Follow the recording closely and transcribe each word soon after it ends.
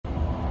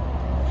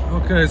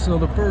Okay, so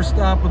the first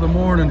stop of the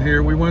morning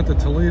here, we went to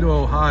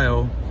Toledo,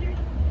 Ohio,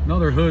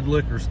 another hood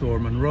liquor store,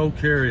 Monroe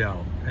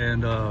Carryout,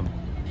 and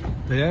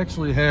they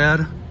actually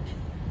had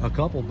a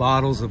couple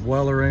bottles of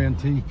Weller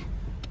Antique.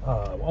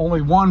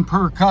 Only one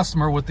per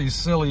customer with these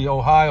silly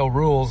Ohio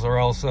rules, or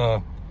else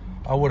I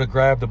would have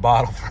grabbed a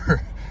bottle for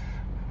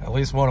at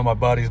least one of my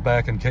buddies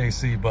back in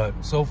KC.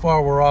 But so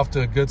far we're off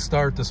to a good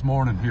start this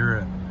morning here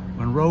at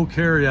Monroe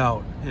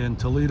Carryout in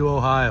Toledo,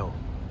 Ohio.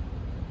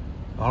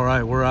 All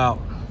right, we're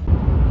out.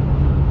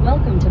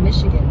 Welcome to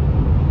Michigan.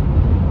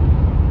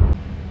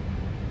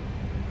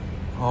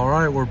 All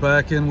right, we're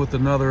back in with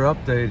another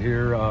update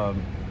here.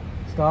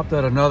 Stopped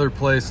at another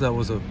place that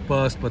was a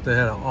bust, but they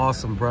had an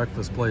awesome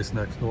breakfast place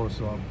next door,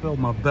 so I filled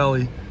my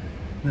belly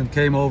and then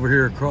came over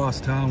here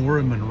across town. We're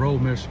in Monroe,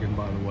 Michigan,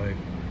 by the way,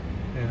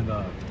 and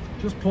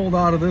just pulled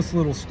out of this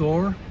little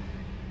store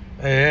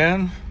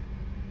and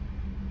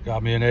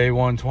got me an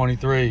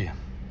A123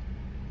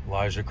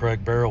 Elijah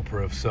Craig barrel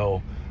proof.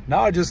 So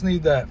now I just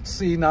need that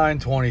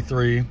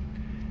C923,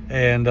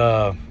 and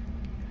I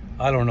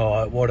don't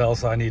know what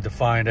else I need to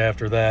find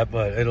after that,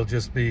 but it'll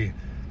just be,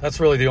 that's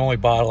really the only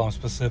bottle I'm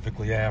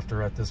specifically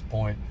after at this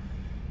point.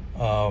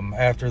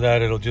 After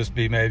that, it'll just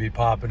be maybe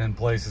popping in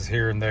places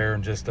here and there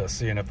and just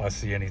seeing if I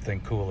see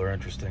anything cool or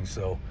interesting.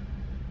 So,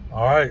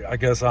 all right, I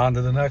guess on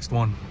to the next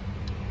one.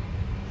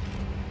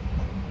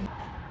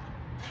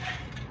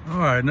 All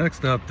right,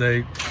 next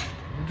update.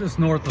 We're just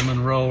north of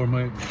Monroe. We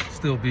might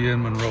still be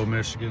in Monroe,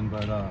 Michigan,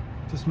 but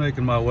just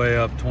making my way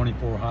up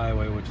 24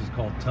 Highway, which is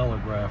called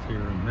Telegraph here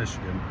in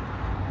Michigan.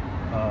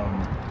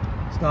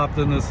 Stopped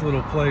in this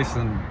little place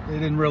and they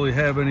didn't really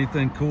have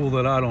anything cool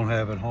that I don't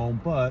have at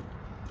home, but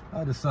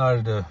I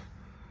decided to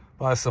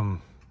buy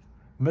some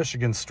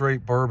Michigan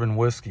straight bourbon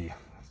whiskey.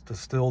 It's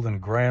distilled in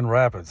Grand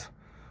Rapids,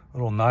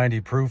 little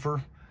 90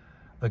 proofer.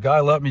 The guy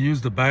let me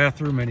use the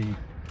bathroom and he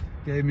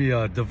gave me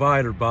a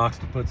divider box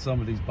to put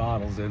some of these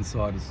bottles in,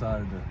 so I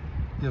decided to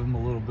give him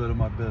a little bit of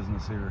my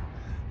business here.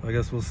 I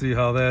guess we'll see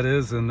how that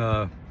is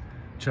and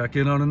check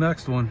in on the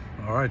next one.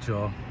 All right,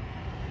 y'all.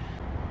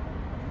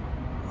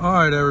 All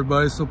right,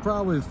 everybody, so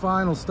probably the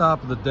final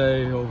stop of the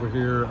day over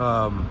here,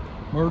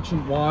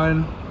 Merchant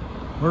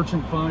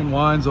Fine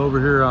Wines over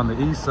here on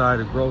the east side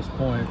of Grosse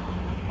Pointe.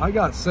 I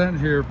got sent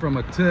here from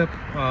a tip.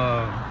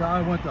 A guy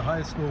I went to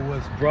high school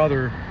with, his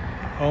brother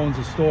owns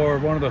a store,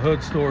 one of the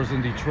hood stores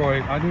in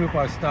Detroit. I knew if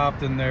I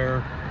stopped in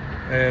there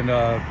and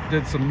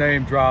did some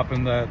name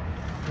dropping that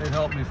they'd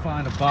help me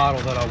find a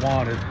bottle that I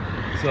wanted.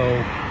 So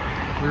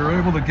we were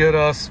able to get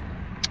us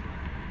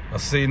a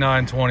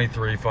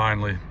C923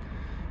 finally.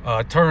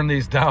 Turned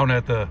these down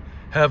at the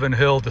Heaven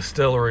Hill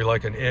Distillery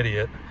like an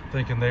idiot,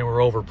 thinking they were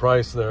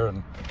overpriced there,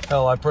 and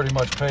hell, I pretty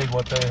much paid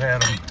what they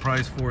had them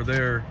priced for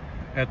there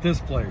at this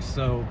place.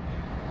 So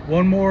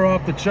one more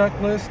off the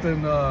checklist,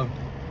 and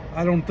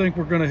I don't think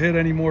we're gonna hit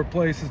any more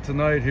places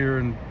tonight here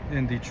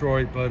in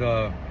Detroit, but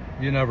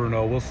you never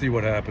know. We'll see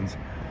what happens.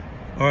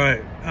 All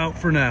right, out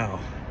for now.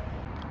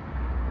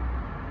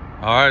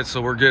 All right, so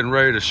we're getting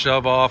ready to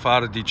shove off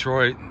out of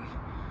Detroit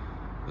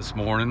this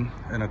morning,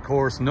 and of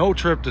course no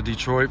trip to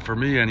Detroit, for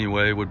me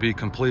anyway, would be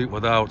complete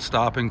without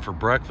stopping for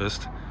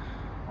breakfast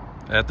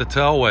at the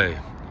Telway.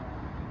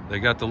 They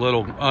got the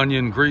little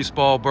onion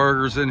greaseball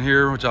burgers in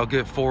here, which I'll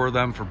get 4 of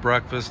them for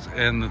breakfast,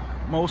 and the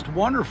most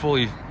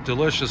wonderfully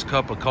delicious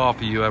cup of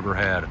coffee you ever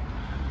had.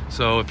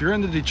 So if you're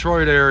in the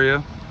Detroit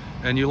area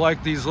and you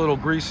like these little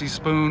greasy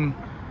spoon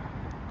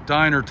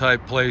diner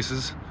type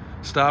places,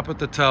 stop at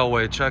the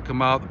Telway, check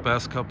them out. The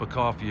best cup of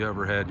coffee you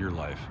ever had in your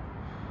life.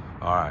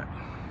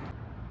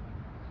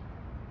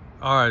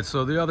 All right,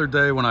 so the other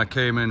day when I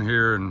came in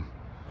here and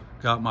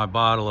got my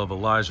bottle of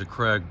Elijah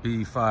Craig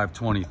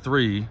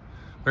B523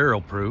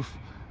 barrel proof,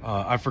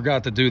 I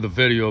forgot to do the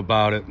video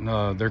about it.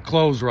 They're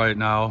closed right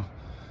now.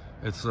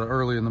 It's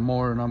early in the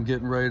morning. I'm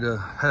getting ready to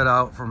head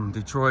out from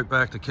Detroit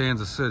back to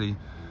Kansas City,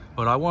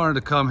 but I wanted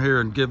to come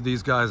here and give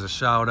these guys a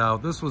shout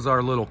out. This was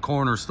our little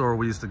corner store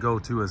we used to go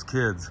to as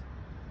kids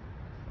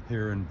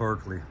here in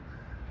Berkeley.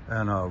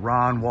 And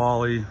Ron,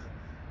 Wally,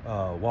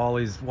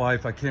 Wally's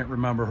wife, I can't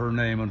remember her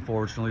name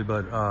unfortunately,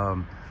 but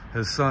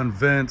his son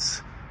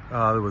Vince,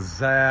 there was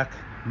Zach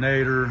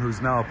Nader, who's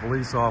now a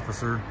police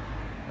officer.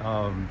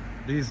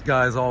 These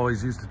guys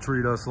always used to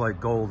treat us like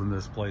gold in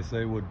this place.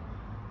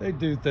 They'd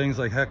do things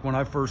like, heck, when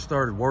I first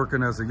started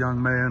working as a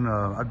young man,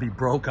 I'd be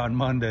broke on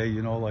Monday,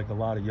 you know, like a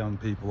lot of young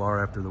people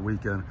are after the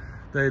weekend.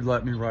 They'd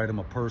let me write them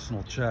a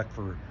personal check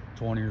for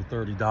 $20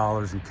 or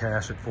 $30 and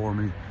cash it for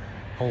me,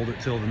 hold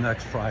it till the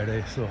next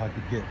Friday so I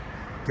could get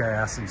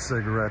gas and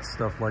cigarettes,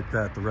 stuff like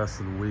that, the rest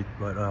of the week.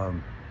 But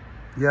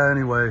yeah,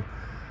 anyway,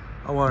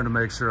 I wanted to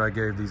make sure I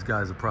gave these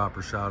guys a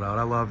proper shout out.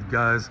 I love you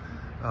guys.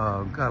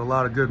 Got a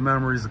lot of good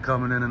memories of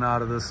coming in and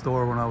out of this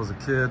store when I was a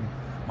kid.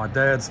 My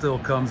dad still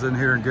comes in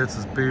here and gets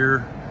his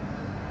beer.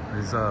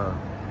 He's so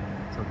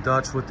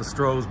Dutch with the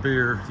Stroh's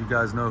beer. You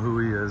guys know who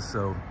he is.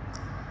 So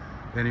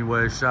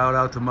anyway, shout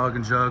out to Mug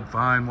and Jug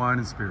Fine Wine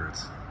and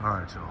Spirits. All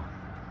right, y'all.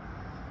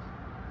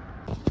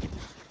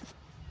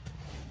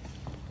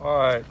 All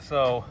right,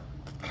 so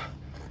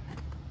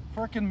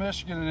Frickin'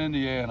 Michigan and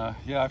Indiana.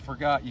 Yeah, I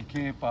forgot you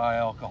can't buy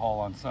alcohol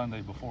on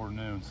Sunday before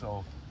noon.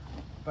 So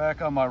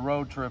back on my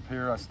road trip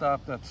here, I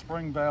stopped at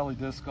Spring Valley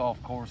Disc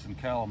Golf Course in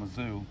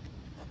Kalamazoo.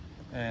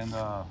 And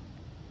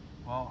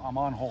well, I'm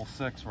on hole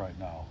 6 right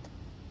now.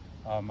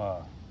 I'm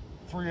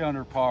 3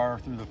 under par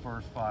through the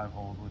first 5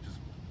 holes, which is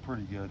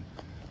pretty good.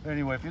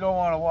 Anyway, if you don't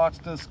want to watch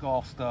disc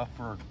golf stuff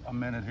for a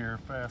minute here,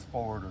 fast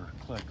forward or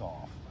click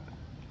off.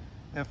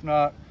 If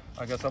not,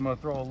 I guess I'm going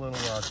to throw a little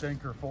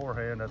dinker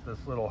forehand at this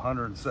little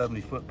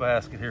 170-foot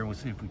basket here, and we'll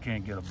see if we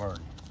can't get a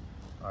birdie.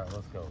 All right,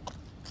 let's go.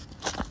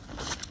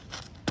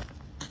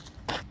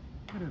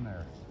 Get in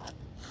there.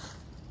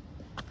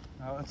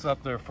 Now it's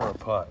up there for a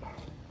putt.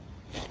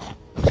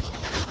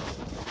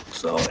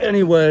 So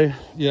anyway,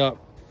 yeah,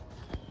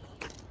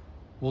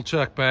 we'll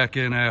check back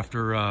in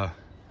after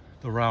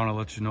the round. I'll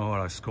let you know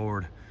what I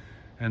scored.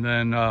 And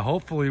then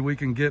hopefully we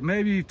can get,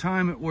 maybe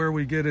time it where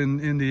we get in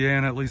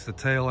Indiana, at least the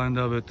tail end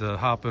of it, to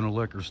hop in a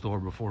liquor store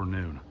before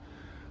noon.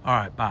 All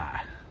right,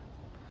 bye.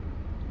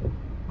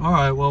 All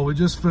right, well, we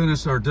just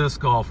finished our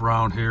disc golf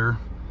round here.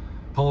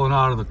 Pulling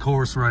out of the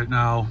course right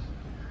now.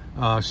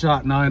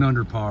 Shot 9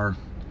 under par,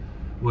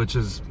 which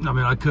is, I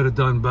mean, I could have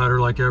done better.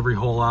 Like every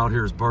hole out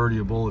here is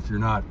birdieable if you're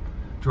not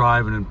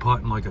driving and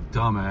putting like a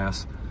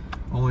dumbass.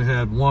 Only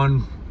had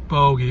 1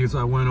 bogey as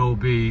I went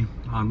OB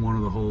on one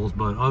of the holes,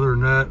 but other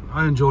than that,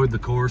 I enjoyed the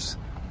course.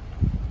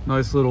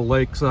 Nice little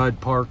lakeside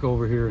park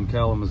over here in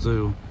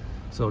Kalamazoo.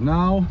 So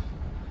now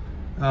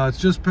it's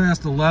just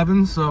past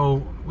 11,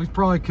 so we've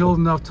probably killed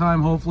enough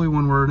time. Hopefully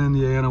when we're in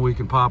Indiana we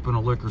can pop in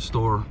a liquor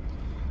store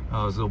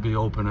as they'll be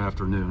open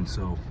afternoon.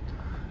 So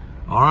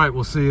all right,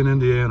 we'll see you in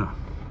Indiana.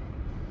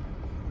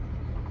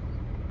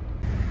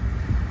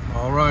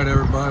 All right,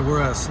 everybody,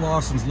 we're at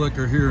Slauson's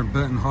Liquor here in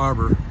Benton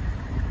Harbor.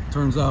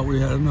 Turns out we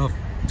had enough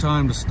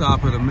time to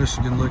stop at a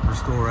Michigan liquor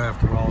store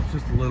after all. It's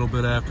just a little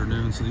bit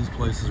afternoon, so these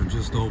places are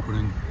just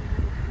opening.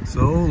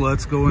 So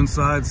let's go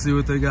inside and see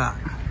what they got.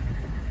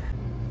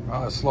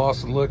 All right,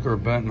 Slauson Liquor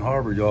of Benton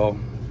Harbor, y'all.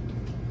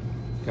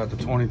 Got the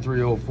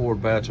 2304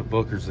 batch of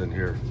Bookers in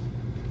here.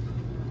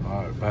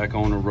 All right, back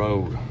on the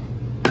road.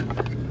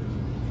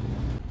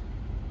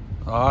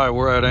 All right,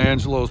 we're at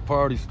Angelo's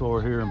Party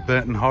Store here in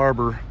Benton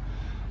Harbor.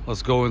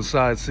 Let's go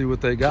inside, see what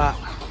they got.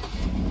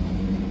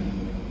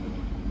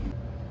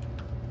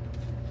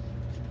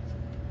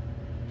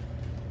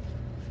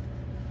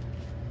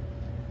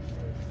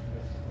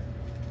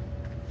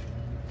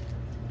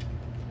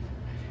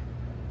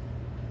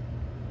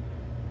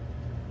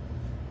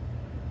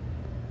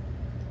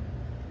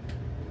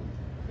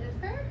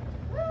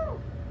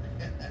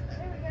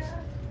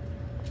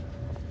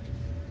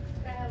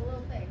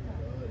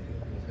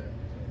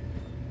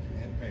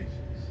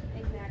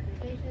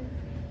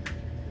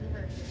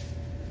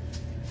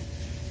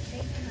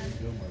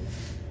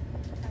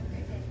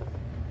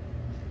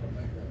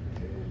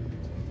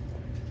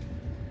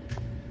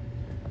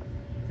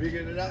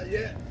 Figured it out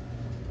yet?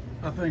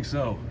 I think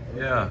so,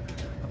 yeah.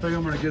 I think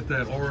I'm gonna get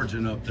that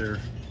Origin up there.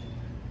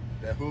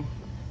 That who?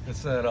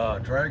 It's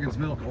that Dragon's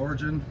Milk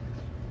Origin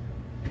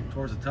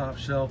towards the top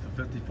shelf at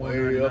 $54.99.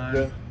 Way up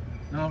there?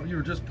 No, you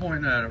were just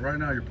pointing at it. Right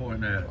now you're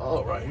pointing at it.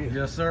 Oh, right here.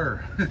 Yes,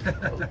 sir.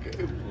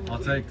 Okay. I'll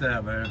take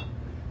that, man.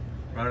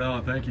 Right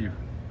on, thank you.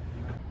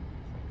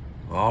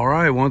 All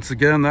right, once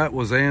again, that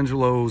was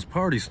Angelo's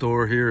Party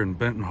Store here in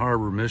Benton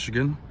Harbor,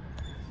 Michigan.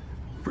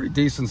 Pretty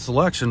decent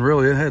selection,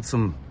 really. It had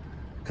some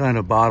kind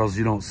of bottles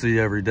you don't see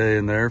every day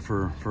in there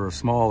for a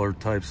smaller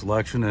type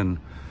selection. And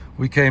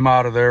we came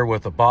out of there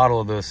with a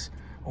bottle of this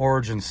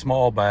Origin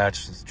small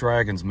batch, it's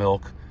Dragon's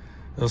Milk.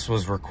 This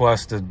was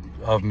requested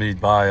of me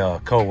by a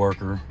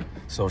coworker.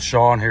 So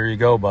Sean, here you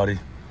go, buddy.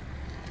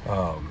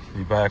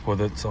 Be back with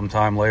it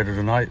sometime later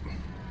tonight.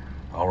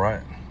 All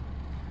right.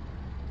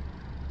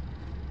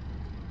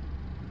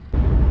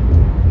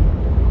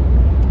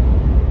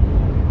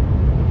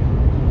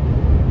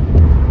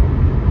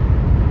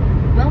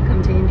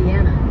 Welcome to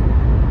Indiana.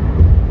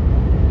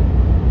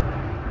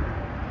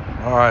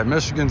 All right,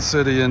 Michigan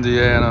City,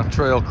 Indiana,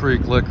 Trail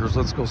Creek Liquors.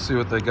 Let's go see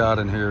what they got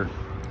in here.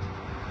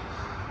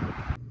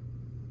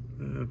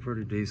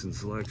 Pretty decent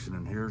selection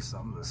in here.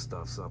 Some of this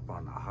stuff's up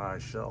on the high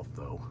shelf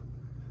though.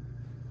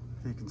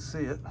 If you can see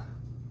it.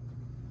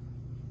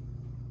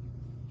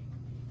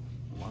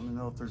 Let me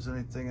know if there's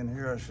anything in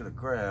here I should have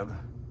grabbed.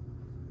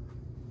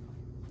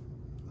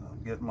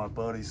 I'm getting my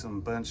buddy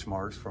some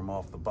benchmarks from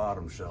off the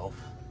bottom shelf.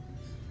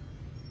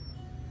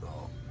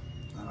 So,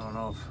 I don't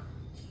know if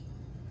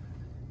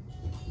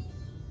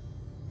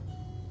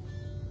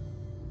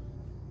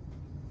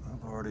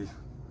I've already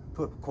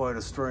put quite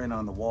a strain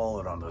on the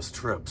wallet on this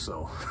trip,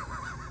 so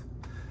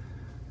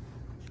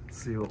let's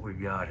see what we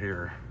got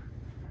here.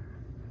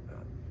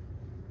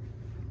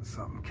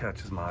 Something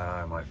catches my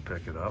eye, I might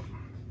pick it up.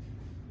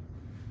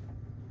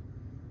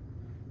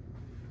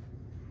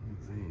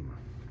 Zine.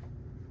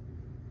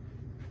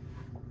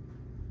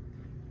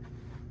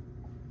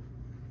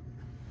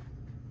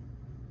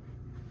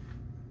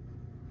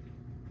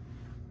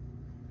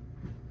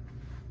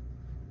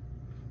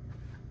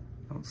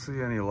 Don't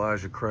see any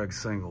Elijah Craig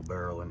single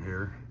barrel in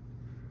here.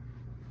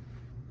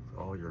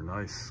 all your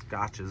nice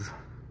scotches.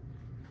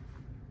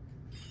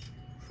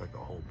 It's like a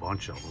whole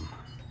bunch of them.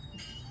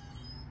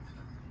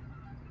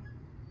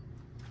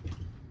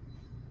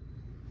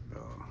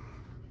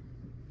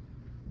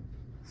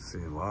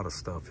 See a lot of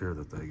stuff here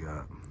that they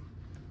got.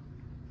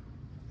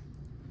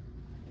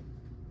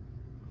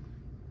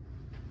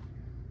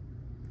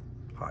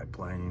 High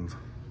Plains.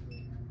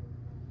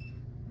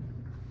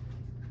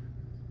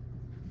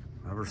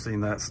 Never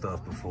seen that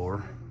stuff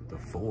before. The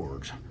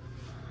Forge.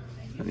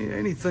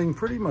 Anything,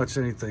 pretty much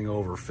anything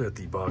over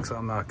 50 bucks,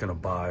 I'm not gonna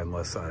buy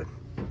unless I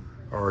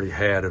already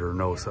had it or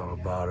know something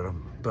about it.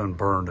 I've been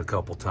burned a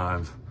couple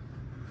times.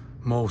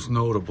 Most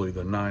notably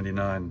the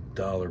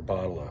 $99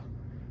 bottle of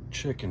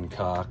chicken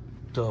cock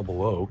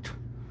double oaked.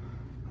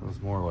 It was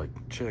more like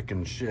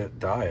chicken shit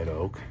diet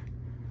oak.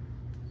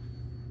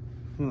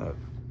 I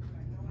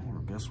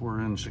guess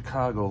we're in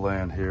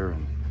Chicagoland here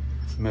in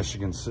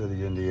Michigan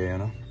City,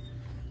 Indiana.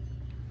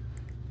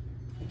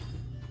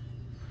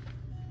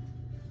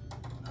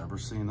 Never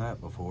seen that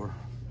before.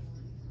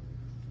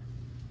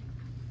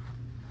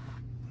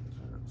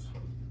 There's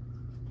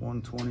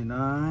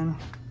 129.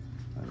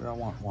 Maybe I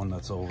want one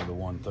that's over the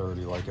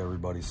 130 like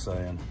everybody's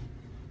saying.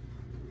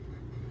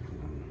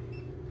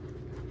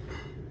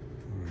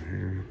 Over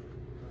here.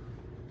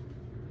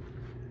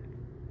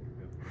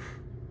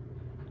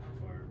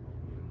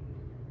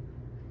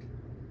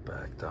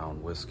 Back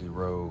down Whiskey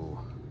Row.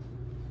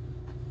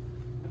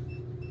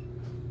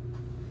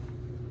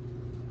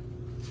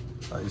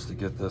 I used to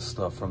get this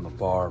stuff from the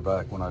bar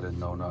back when I didn't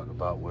know nothing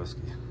about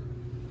whiskey.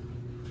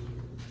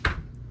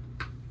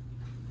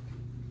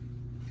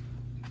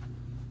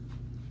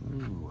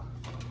 Ooh.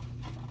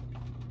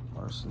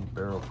 Larceny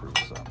Barrel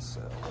Proof's on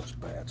sale. Which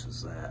batch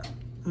is that?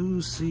 Ooh,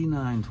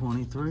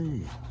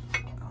 C923. I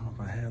don't know if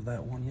I have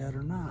that one yet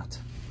or not.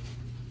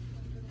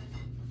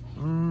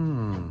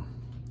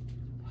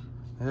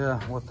 Yeah,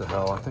 what the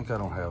hell? I think I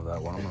don't have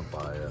that one. I'm gonna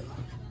buy it.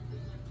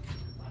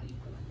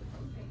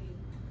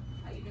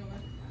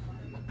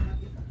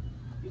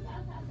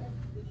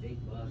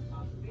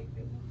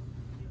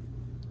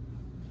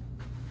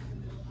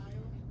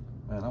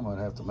 Man, I might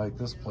have to make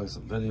this place a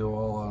video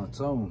all on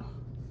its own.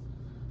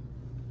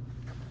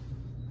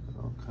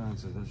 All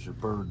kinds of, there's your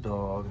Bird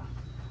Dog,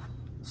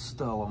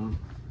 Stellum.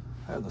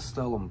 I have the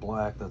Stellum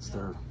Black, that's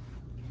their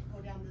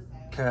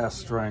cast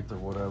strength or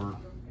whatever.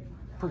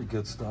 Pretty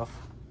good stuff.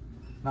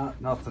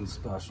 Nothing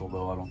special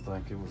though, I don't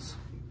think. It was,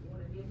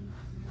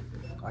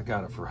 I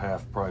got it for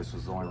half price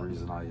was the only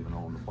reason I even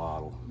owned the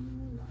bottle.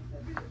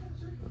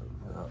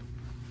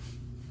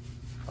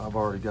 I've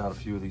already got a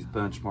few of these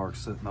benchmarks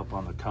sitting up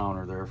on the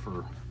counter there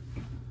for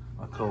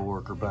a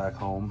co-worker back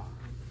home.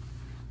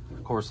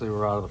 Of course, they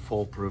were out of the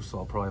full proof, so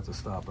I'll probably have to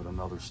stop at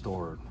another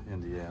store in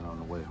Indiana on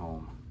the way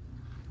home.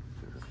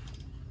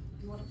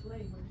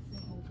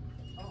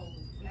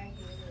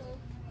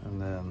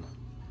 And then,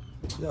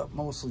 yeah,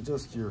 mostly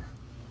just your,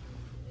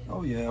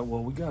 oh yeah,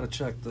 well, we got to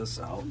check this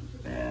out.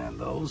 And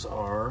those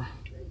are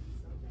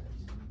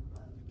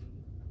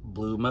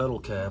blue metal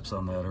caps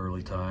on that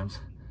Early Times.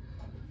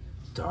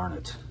 Darn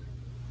it.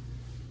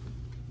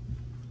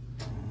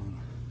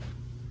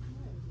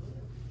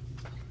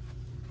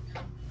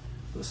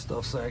 This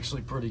stuff's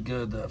actually pretty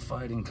good. That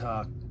Fighting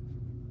Cock,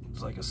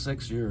 it's like a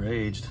 6-year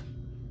aged.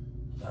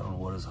 I don't know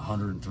what is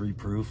 103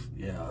 proof.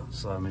 Yeah,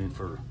 so I mean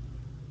for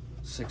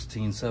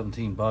 16,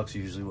 17 bucks,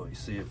 usually what you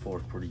see it for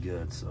is pretty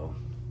good, so.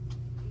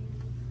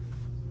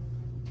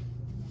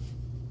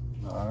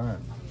 All right.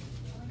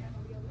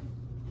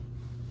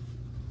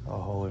 Oh,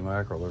 holy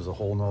mackerel, there's a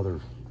whole nother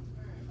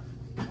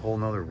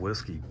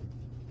whiskey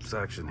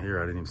section here.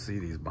 I didn't even see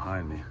these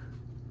behind me.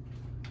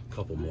 A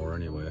couple more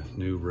anyway.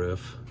 New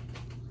Riff.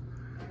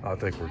 I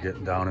think we're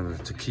getting down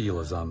into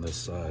tequilas on this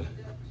side.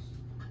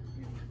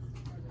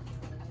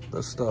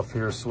 This stuff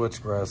here,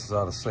 Switchgrass, is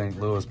out of St.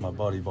 Louis. My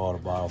buddy bought a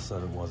bottle,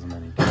 said it wasn't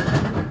any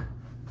good.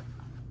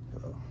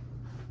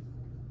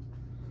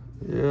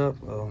 Yep,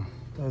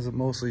 those are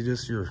mostly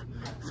just your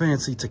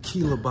fancy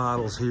tequila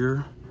bottles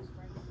here.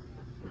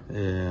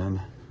 And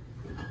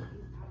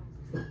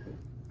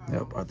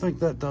yep, I think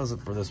that does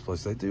it for this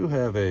place. They do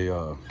have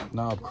a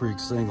Knob Creek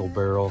single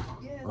barrel,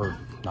 or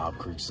Knob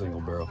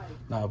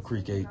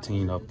Creek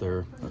 18 up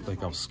there. I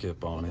think I'll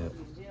skip on it.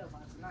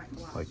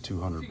 Like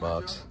 200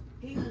 bucks.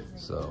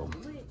 So.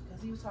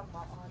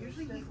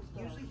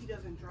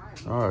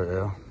 All right,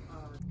 yeah.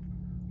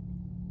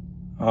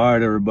 All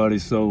right, everybody.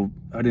 So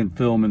I didn't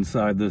film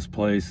inside this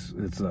place.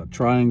 It's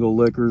Triangle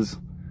Liquors,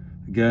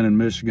 again in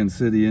Michigan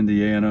City,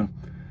 Indiana.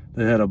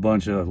 They had a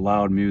bunch of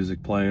loud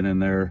music playing in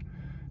there.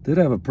 Did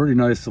have a pretty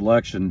nice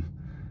selection,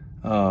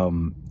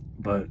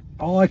 but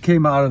all I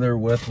came out of there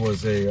with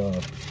was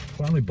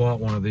finally bought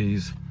one of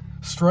these,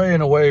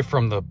 straying away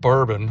from the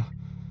bourbon,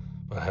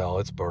 but hell,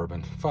 it's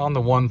bourbon. Found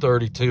the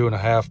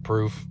 132.5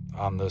 proof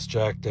on this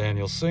Jack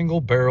Daniel's single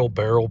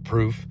barrel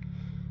proof,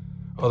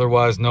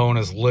 otherwise known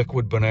as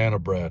liquid banana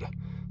bread.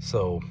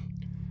 So,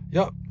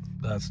 yep,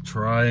 that's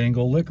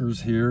Triangle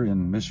Liquors here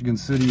in Michigan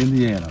City,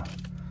 Indiana.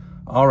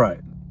 All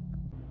right.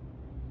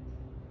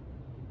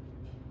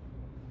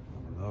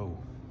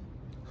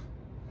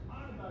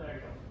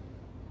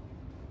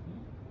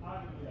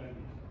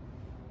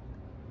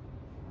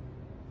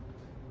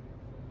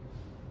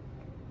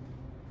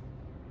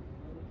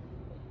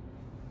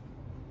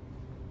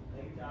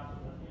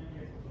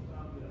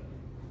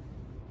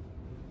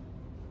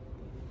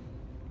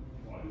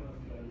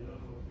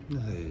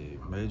 Hey,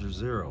 Major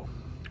Zero.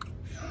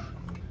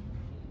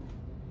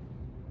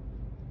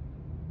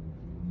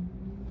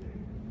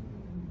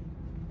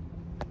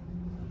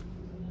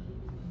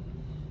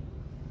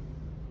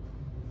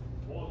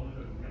 Well,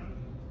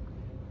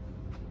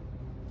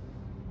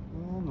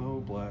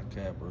 no black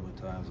cap early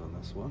times on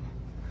this one.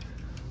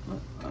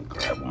 I'll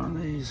grab one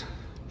of these.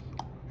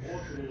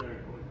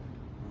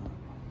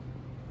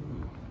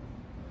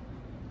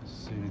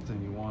 See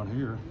anything you want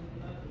here?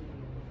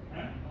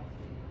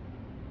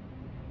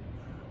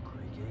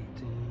 Creek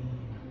 18.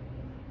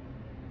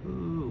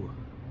 Ooh.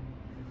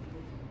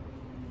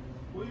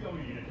 Look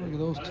at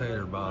those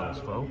tater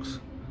bottles, folks.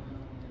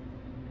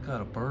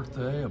 Got a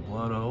birthday, a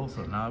blood oath,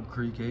 a Knob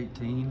Creek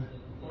 18.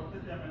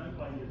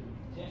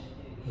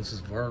 This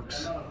is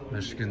Verks,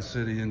 Michigan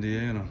City,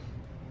 Indiana.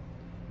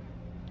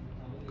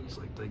 Looks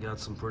like they got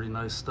some pretty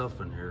nice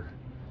stuff in here.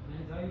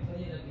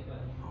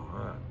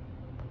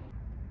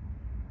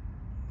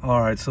 All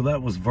right, so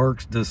that was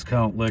Verks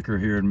Discount Liquor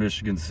here in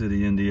Michigan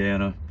City,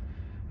 Indiana.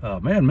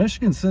 Man,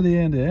 Michigan City,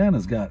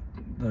 Indiana's got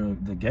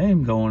the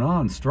game going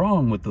on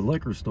strong with the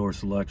liquor store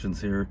selections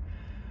here.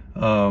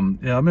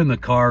 Yeah, I'm in the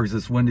car because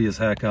it's windy as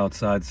heck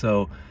outside,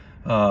 so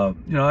you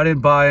know, I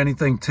didn't buy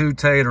anything too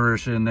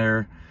taterish in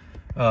there,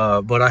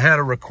 but I had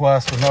a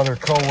request, another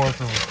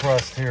coworker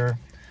request here.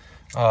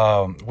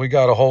 We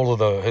got a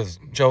hold of his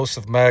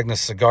Joseph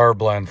Magnus cigar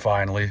blend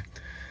finally,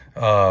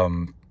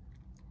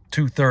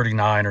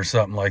 $2.39 or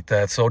something like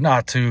that, so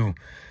not too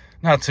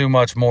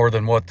much more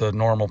than what the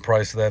normal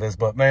price of that is.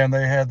 But man,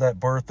 they had that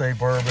birthday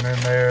bourbon in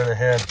there. They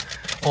had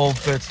Old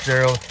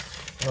Fitzgerald.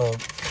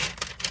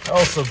 I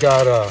also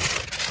got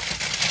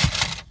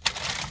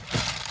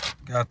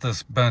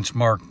this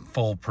Benchmark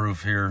Full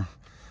Proof here.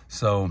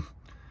 So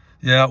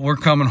yeah, we're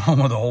coming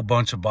home with a whole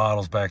bunch of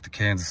bottles back to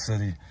Kansas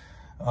City.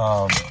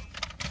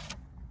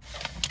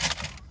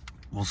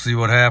 We'll see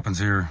what happens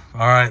here.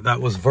 All right,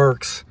 that was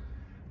Verks,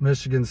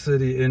 Michigan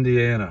City,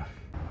 Indiana.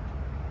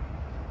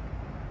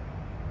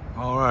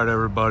 All right,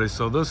 everybody,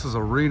 so this is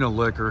Arena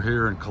Liquor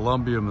here in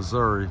Columbia,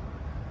 Missouri.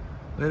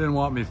 They didn't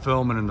want me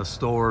filming in the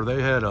store.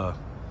 They had a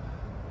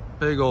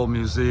big old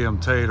museum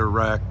tater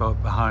rack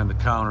up behind the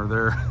counter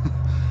there.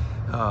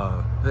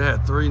 They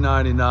had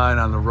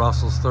 $3.99 on the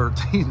Russell's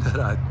 13 that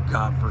I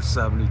got for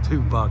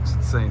 72 bucks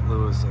in St.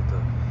 Louis at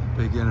the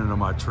beginning of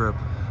my trip.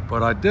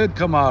 But I did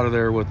come out of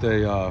there with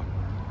a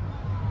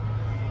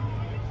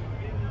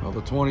well,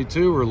 the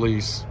 22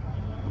 release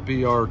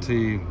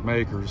BRT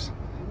makers.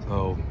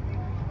 So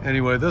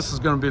anyway, this is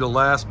going to be the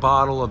last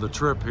bottle of the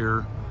trip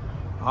here.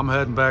 I'm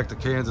heading back to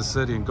Kansas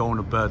City and going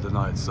to bed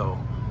tonight, so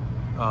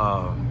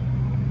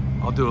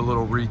I'll do a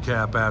little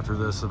recap after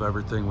this of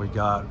everything we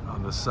got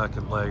on the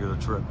second leg of the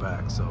trip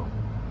back. So,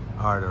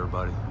 all right,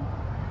 everybody.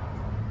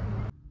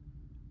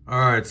 All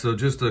right, so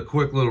just a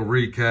quick little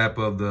recap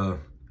of the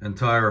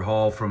entire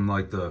haul from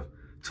like the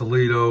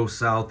Toledo,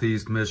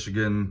 Southeast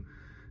Michigan,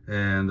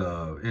 and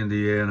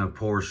Indiana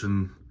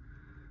portion,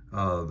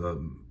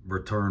 the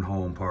return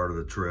home part of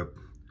the trip.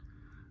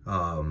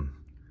 So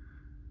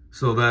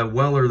that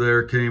Weller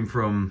there came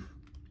from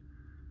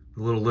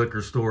the little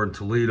liquor store in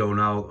Toledo.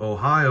 Now,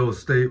 Ohio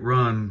state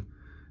run,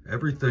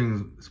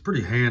 everything is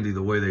pretty handy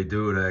the way they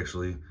do it,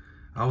 actually.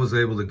 I was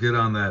able to get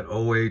on that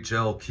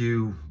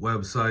OHLQ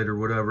website or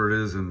whatever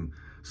it is and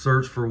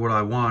search for what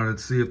I wanted,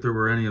 see if there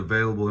were any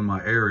available in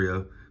my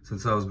area.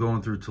 Since I was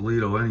going through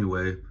Toledo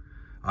anyway,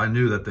 I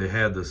knew that they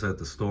had this at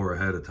the store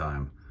ahead of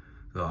time.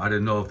 So I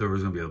didn't know if there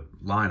was going to be a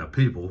line of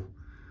people.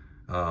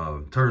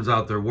 Turns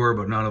out there were,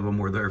 but none of them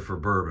were there for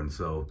bourbon.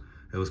 So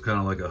it was kind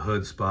of like a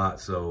hood spot.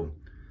 So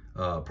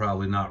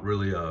probably not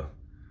really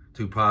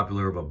too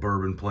popular of a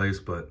bourbon place.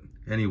 But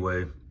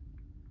anyway,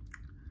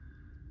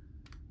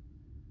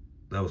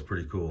 that was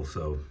pretty cool.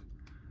 So,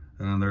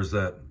 and then there's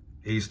that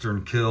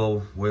Eastern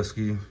Kill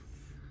whiskey.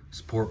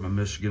 Support my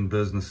Michigan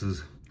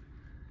businesses.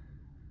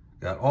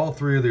 Got all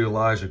three of the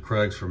Elijah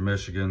Craigs from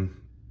Michigan.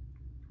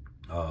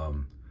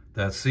 That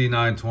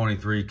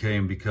C923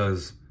 came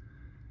because,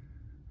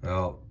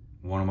 well,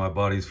 one of my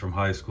buddies from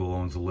high school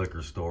owns a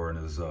liquor store, and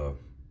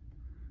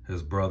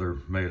his brother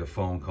made a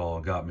phone call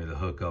and got me to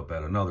hook up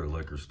at another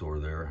liquor store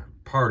there.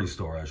 Party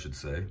store, I should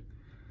say.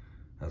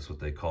 That's what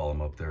they call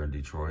them up there in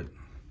Detroit.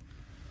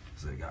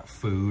 So they got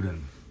food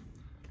and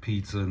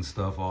pizza and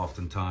stuff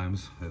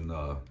oftentimes, and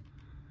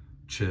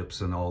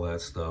chips and all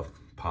that stuff.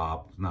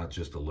 Pop, not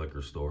just a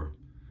liquor store.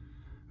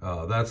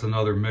 That's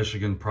another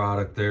Michigan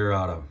product there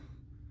out of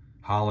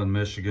Holland,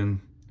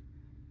 Michigan.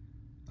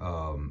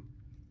 I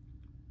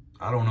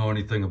don't know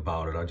anything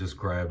about it. I just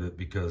grabbed it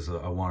because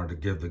I wanted to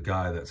give the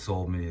guy that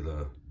sold me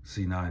the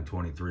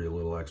C923 a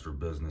little extra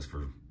business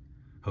for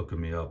hooking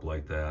me up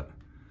like that.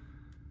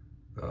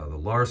 The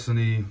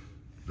Larceny,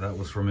 that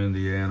was from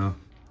Indiana.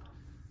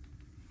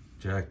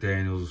 Jack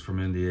Daniels was from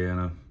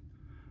Indiana.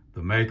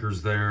 The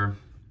makers there,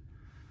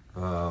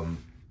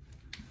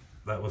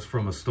 that was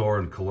from a store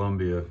in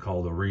Columbia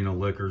called Arena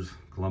Liquors,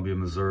 Columbia,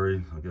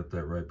 Missouri. I got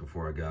that right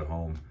before I got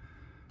home.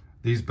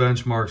 These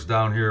benchmarks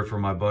down here for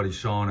my buddy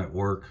Sean at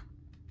work.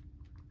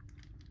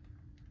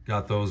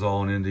 Got those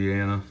all in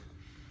Indiana.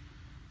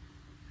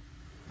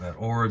 That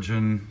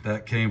Origin,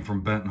 that came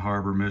from Benton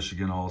Harbor,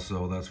 Michigan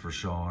also. That's for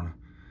Sean.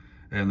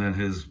 And then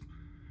his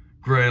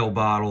Grail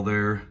bottle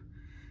there,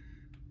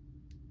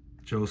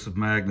 Joseph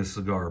Magnus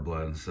Cigar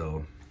Blend.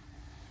 So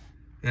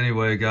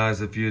anyway,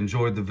 guys, if you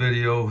enjoyed the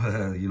video,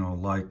 you know,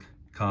 like,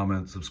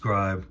 comment,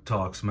 subscribe,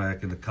 talk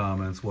smack in the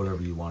comments,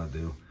 whatever you want to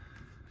do.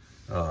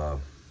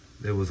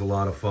 It was a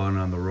lot of fun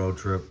on the road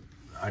trip.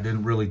 I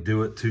didn't really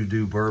do it to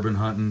do bourbon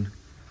hunting.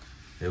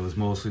 It was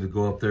mostly to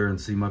go up there and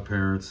see my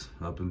parents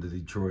up in the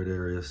Detroit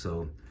area.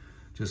 So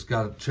just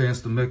got a chance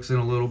to mix in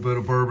a little bit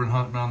of bourbon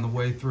hunting on the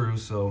way through.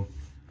 So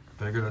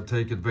figured I'd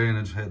take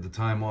advantage, had the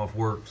time off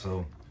work.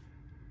 So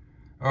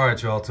all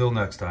right, y'all, till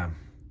next time.